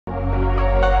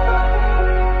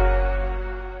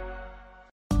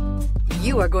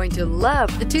You are going to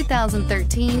love the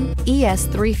 2013 ES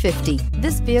 350.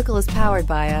 This vehicle is powered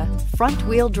by a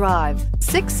front-wheel drive,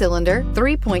 6-cylinder,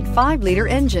 3.5-liter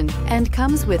engine, and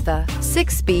comes with a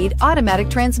 6-speed automatic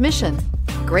transmission.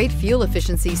 Great fuel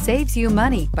efficiency saves you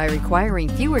money by requiring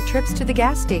fewer trips to the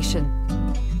gas station.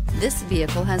 This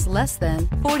vehicle has less than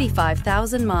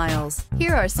 45,000 miles.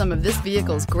 Here are some of this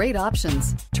vehicle's great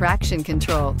options: traction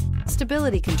control,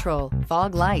 stability control,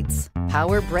 fog lights,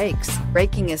 power brakes,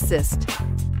 braking assist.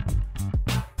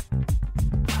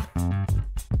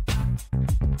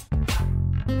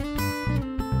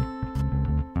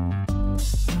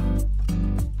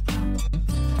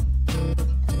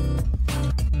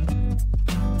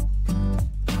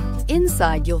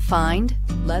 Inside you'll find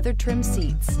leather trim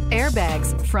seats,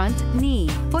 airbags, front knee,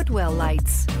 footwell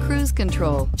lights, cruise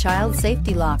control, child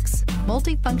safety locks,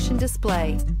 multifunction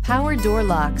display, power door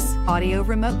locks, audio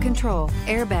remote control,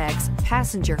 airbags,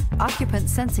 passenger occupant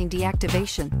sensing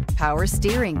deactivation, power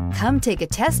steering. Come take a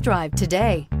test drive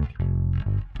today.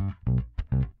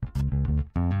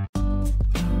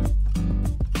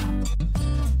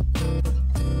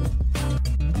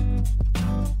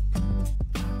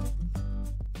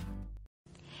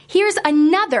 Here's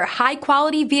another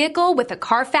high-quality vehicle with a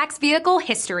Carfax Vehicle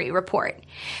History Report.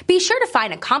 Be sure to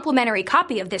find a complimentary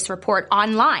copy of this report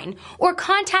online or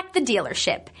contact the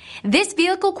dealership. This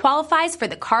vehicle qualifies for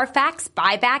the Carfax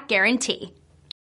Buyback Guarantee.